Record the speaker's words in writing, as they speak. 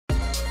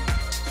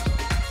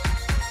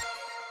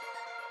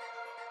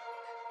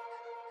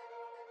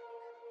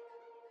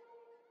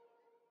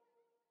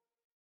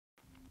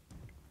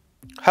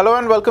Hello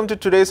and welcome to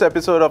today's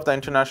episode of the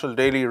International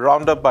Daily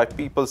Roundup by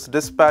People's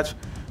Dispatch,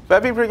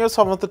 where we bring you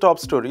some of the top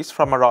stories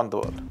from around the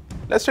world.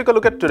 Let's take a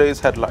look at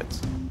today's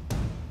headlines.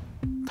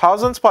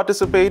 Thousands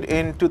participate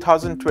in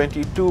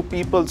 2022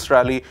 People's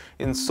Rally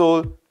in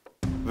Seoul.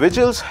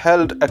 Vigils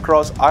held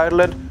across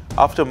Ireland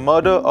after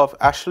murder of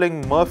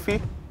Aisling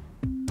Murphy.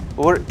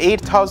 Over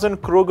 8,000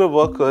 Kroger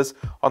workers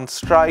on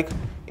strike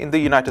in the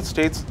United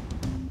States.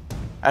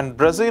 And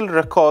Brazil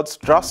records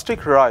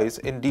drastic rise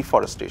in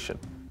deforestation.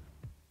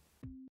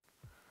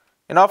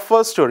 In our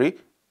first story,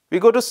 we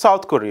go to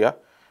South Korea,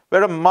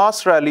 where a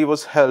mass rally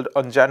was held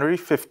on January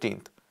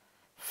 15th.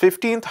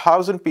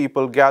 15,000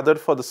 people gathered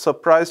for the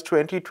surprise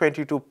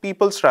 2022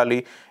 People's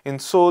Rally in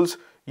Seoul's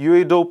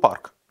Uido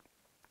Park.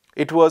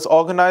 It was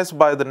organized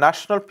by the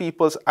National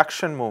People's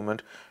Action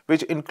Movement,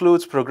 which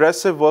includes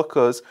progressive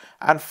workers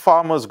and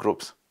farmers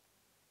groups.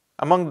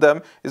 Among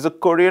them is the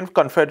Korean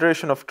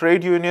Confederation of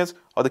Trade Unions,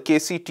 or the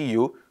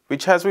KCTU,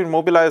 which has been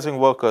mobilizing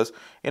workers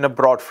in a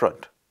broad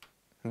front.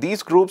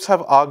 These groups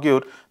have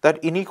argued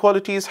that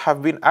inequalities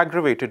have been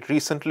aggravated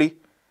recently.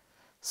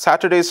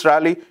 Saturday's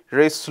rally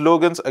raised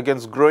slogans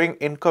against growing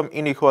income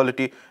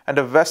inequality and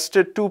a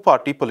vested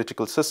two-party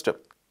political system.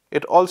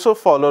 It also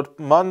followed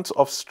months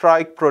of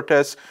strike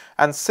protests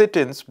and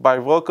sit-ins by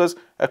workers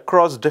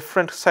across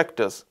different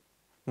sectors.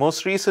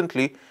 Most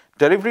recently,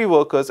 delivery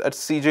workers at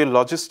CJ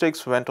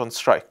Logistics went on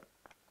strike.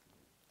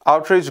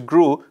 Outrage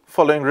grew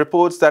following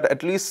reports that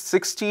at least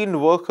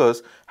 16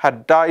 workers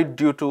had died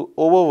due to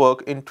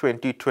overwork in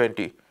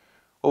 2020.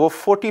 Over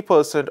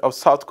 40% of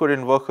South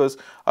Korean workers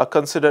are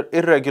considered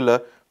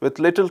irregular with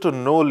little to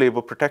no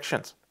labor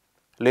protections.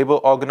 Labor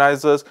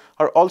organizers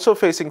are also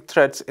facing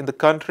threats in the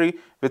country,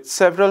 with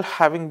several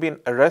having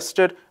been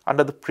arrested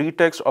under the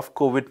pretext of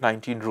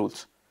COVID-19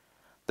 rules.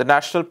 The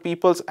National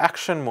People's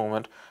Action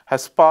Movement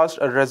has passed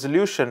a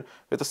resolution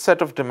with a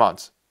set of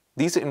demands.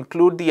 These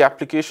include the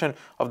application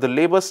of the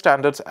Labour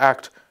Standards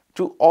Act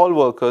to all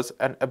workers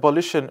and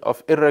abolition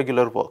of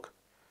irregular work.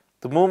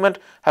 The movement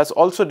has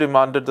also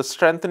demanded the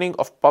strengthening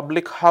of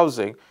public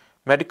housing,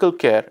 medical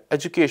care,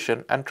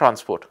 education, and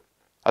transport.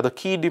 Other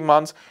key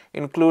demands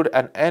include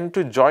an end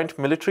to joint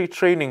military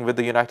training with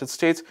the United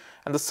States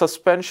and the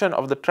suspension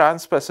of the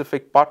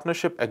Trans-Pacific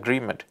Partnership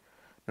Agreement.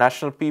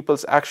 National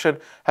People's Action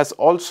has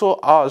also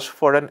asked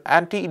for an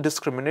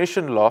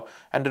anti-discrimination law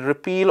and a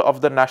repeal of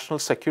the National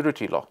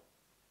Security Law.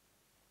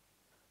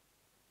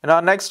 In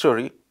our next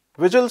story,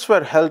 vigils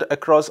were held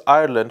across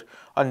Ireland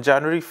on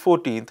January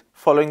 14th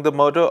following the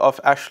murder of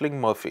Aisling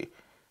Murphy.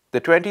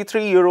 The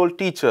 23-year-old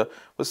teacher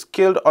was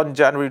killed on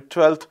January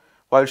 12th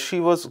while she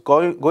was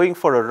going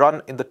for a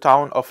run in the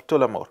town of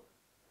Tullamore.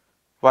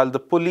 While the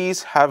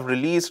police have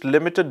released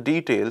limited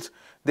details,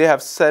 they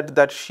have said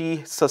that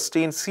she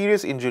sustained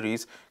serious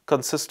injuries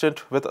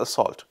consistent with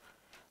assault.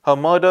 Her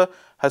murder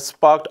has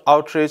sparked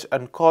outrage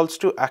and calls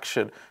to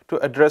action to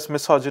address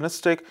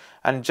misogynistic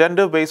and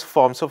gender-based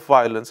forms of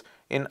violence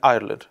in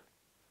Ireland.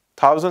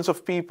 Thousands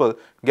of people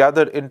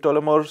gathered in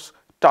Tullamore's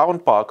town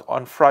park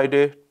on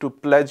Friday to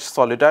pledge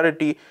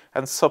solidarity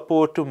and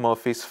support to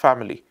Murphy's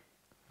family.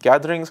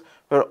 Gatherings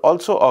were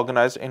also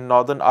organized in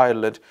Northern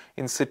Ireland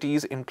in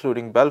cities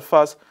including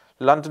Belfast,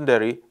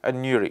 Londonderry,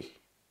 and Newry.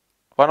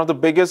 One of the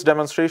biggest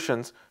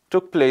demonstrations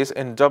took place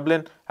in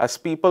Dublin as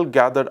people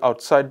gathered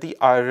outside the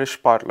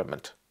Irish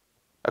Parliament.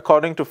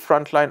 According to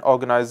frontline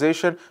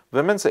organization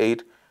Women's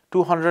Aid,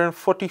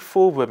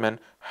 244 women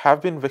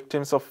have been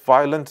victims of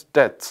violent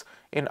deaths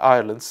in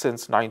Ireland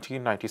since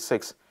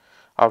 1996.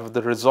 Out of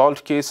the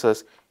resolved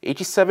cases,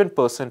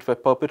 87% were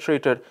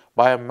perpetrated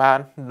by a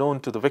man known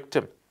to the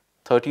victim.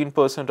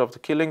 13% of the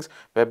killings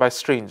were by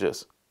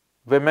strangers.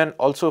 Women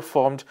also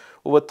formed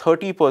over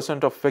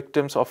 30% of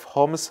victims of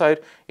homicide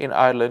in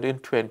Ireland in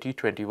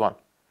 2021.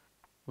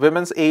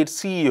 Women's Aid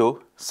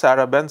CEO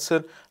Sarah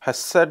Benson has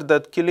said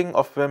that killing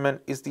of women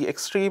is the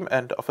extreme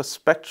end of a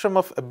spectrum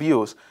of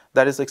abuse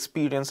that is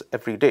experienced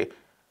every day.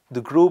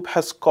 The group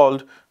has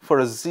called for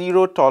a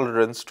zero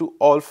tolerance to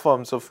all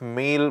forms of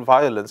male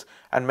violence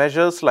and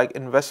measures like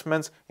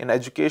investments in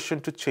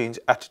education to change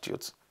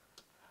attitudes.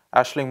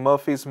 Aisling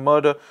Murphy's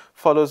murder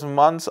follows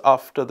months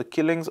after the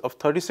killings of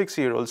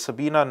 36-year-old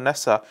Sabina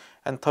Nessa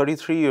and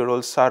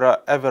 33-year-old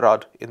Sarah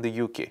Everard in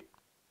the UK.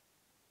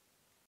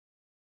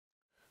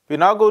 We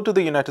now go to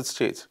the United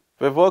States,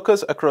 where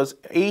workers across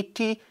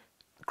 80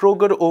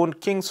 Kroger-owned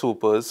King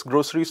Soopers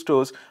grocery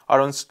stores are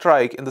on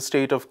strike in the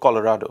state of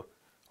Colorado.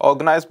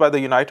 Organized by the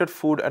United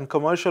Food and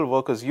Commercial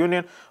Workers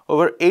Union,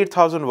 over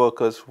 8,000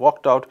 workers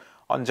walked out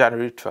on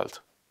January 12th.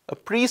 A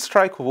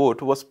pre-strike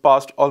vote was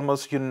passed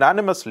almost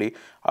unanimously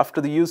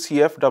after the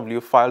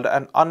UCFW filed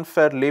an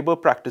unfair labor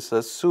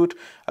practices suit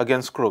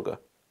against Kroger.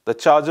 The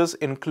charges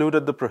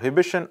included the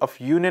prohibition of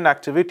union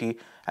activity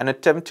and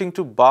attempting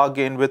to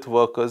bargain with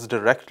workers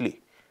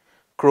directly.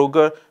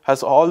 Kroger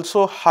has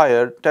also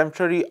hired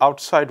temporary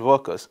outside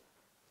workers.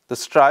 The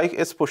strike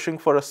is pushing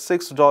for a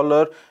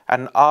 $6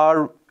 an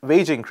hour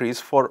wage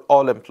increase for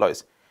all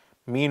employees.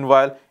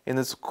 Meanwhile, in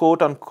its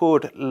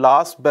quote-unquote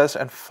last best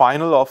and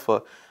final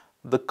offer,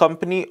 the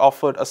company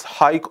offered a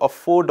hike of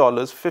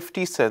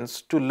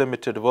 $4.50 to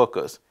limited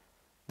workers.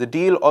 The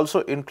deal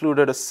also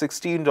included a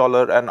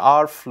 $16 an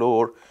hour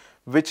floor,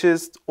 which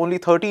is only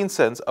 13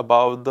 cents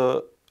above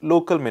the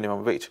local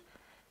minimum wage.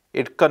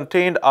 It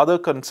contained other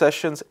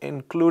concessions,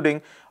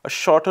 including a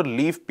shorter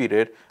leave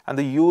period and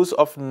the use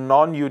of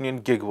non-union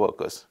gig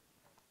workers.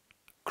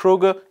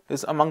 Kroger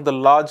is among the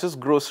largest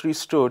grocery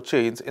store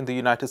chains in the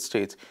United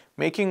States,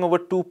 making over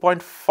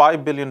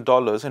 $2.5 billion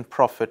in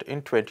profit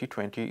in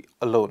 2020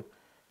 alone.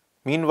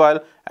 Meanwhile,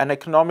 an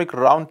economic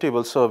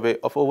roundtable survey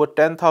of over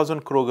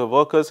 10,000 Kroger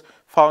workers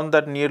found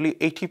that nearly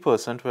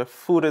 80% were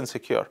food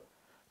insecure.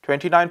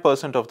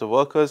 29% of the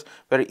workers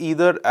were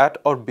either at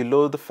or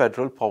below the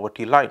federal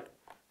poverty line.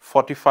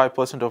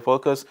 45% of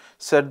workers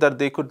said that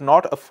they could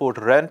not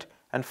afford rent,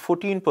 and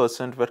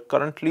 14% were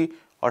currently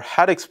or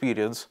had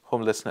experienced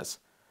homelessness.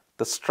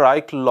 The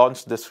strike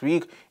launched this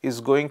week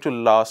is going to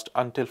last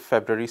until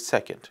February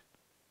 2nd.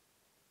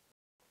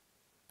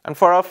 And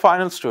for our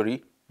final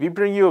story, we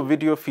bring you a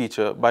video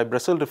feature by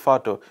Brasil de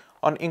Fato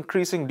on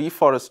increasing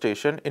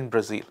deforestation in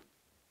Brazil.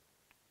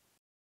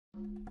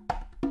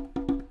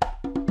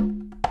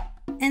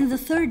 In the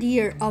third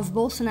year of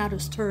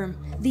Bolsonaro's term,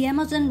 the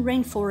Amazon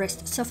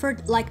rainforest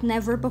suffered like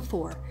never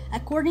before.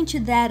 According to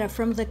data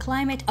from the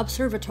Climate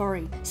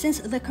Observatory, since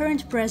the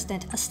current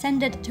president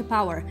ascended to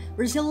power,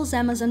 Brazil's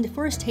Amazon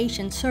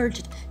deforestation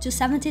surged to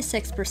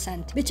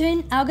 76%.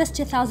 Between August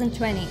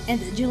 2020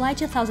 and July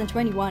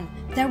 2021,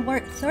 there were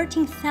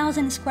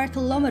 13,000 square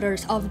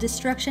kilometers of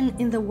destruction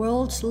in the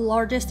world's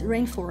largest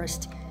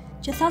rainforest.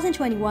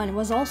 2021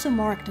 was also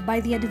marked by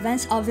the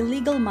advance of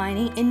illegal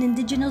mining in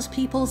indigenous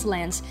peoples'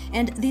 lands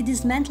and the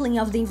dismantling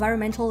of the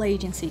environmental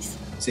agencies.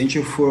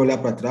 If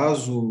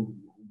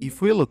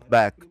we look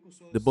back,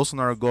 the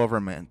Bolsonaro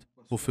government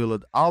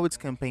fulfilled all its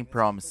campaign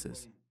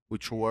promises,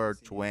 which were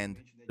to end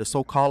the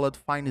so-called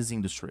finance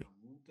industry.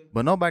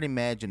 But nobody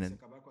imagined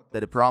that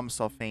the promise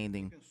of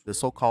ending the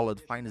so-called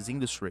finance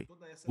industry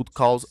would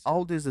cause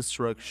all this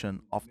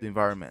destruction of the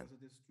environment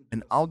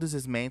and all this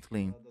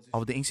dismantling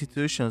of the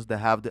institutions that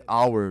have the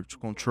power to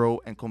control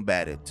and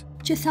combat it.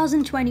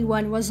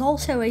 2021 was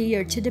also a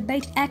year to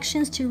debate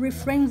actions to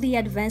refrain the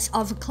advance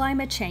of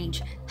climate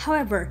change.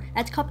 However,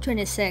 at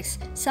COP26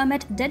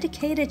 summit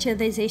dedicated to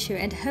this issue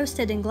and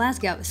hosted in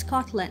Glasgow,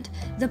 Scotland,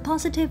 the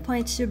positive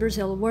points to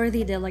Brazil were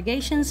the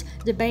delegations,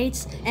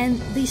 debates, and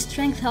the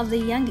strength of the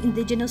young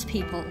indigenous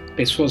people.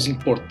 Pessoas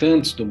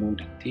importantes do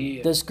mundo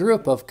inteiro. This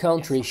group of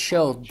countries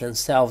showed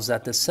themselves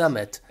at the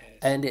summit,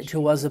 and it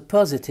was a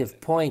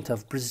positive point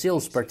of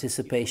Brazil's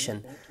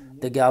participation.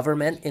 The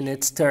government, in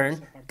its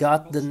turn,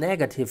 got the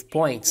negative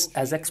points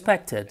as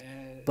expected,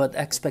 but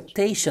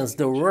expectations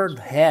the world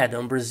had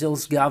on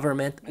Brazil's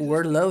government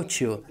were low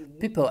too.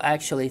 People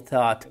actually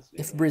thought,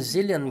 if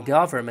Brazilian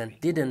government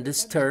didn't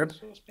disturb,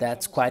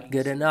 that's quite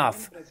good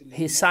enough.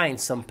 He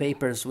signed some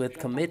papers with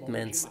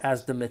commitments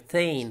as the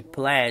methane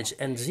pledge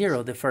and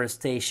zero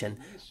deforestation,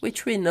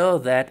 which we know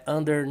that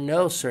under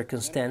no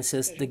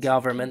circumstances the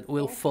government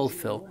will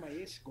fulfill.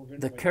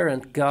 The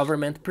current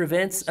government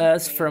prevents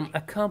us from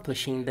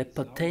accomplishing the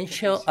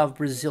potential of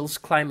Brazil's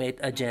climate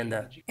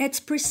agenda. It's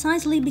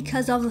precisely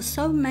because of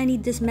so many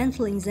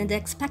dismantlings and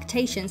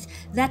expectations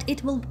that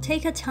it will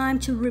take a time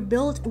to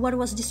rebuild what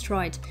was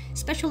destroyed,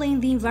 especially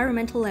in the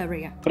environmental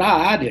area. Para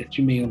a área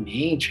de meio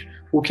ambiente,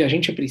 o que a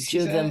gente To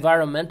precisa the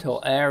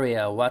environmental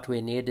area, what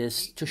we need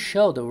is to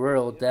show the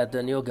world that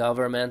the new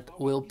government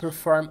will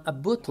perform a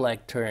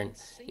bootleg turn.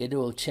 It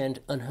will change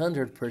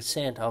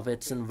 100% of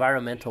its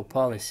environmental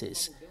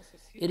policies.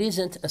 It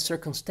isn't a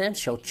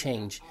circumstantial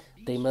change.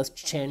 They must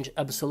change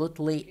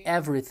absolutely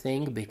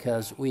everything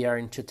because we are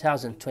in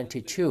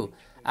 2022,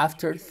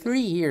 after 3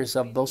 years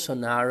of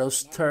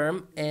Bolsonaro's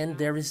term, and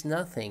there is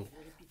nothing.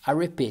 I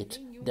repeat,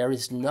 there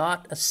is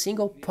not a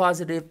single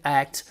positive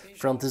act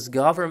from this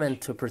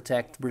government to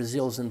protect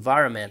Brazil's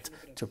environment,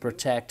 to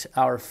protect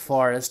our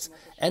forests,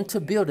 and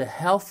to build a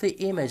healthy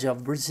image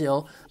of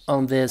Brazil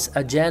on this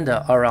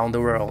agenda around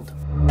the world.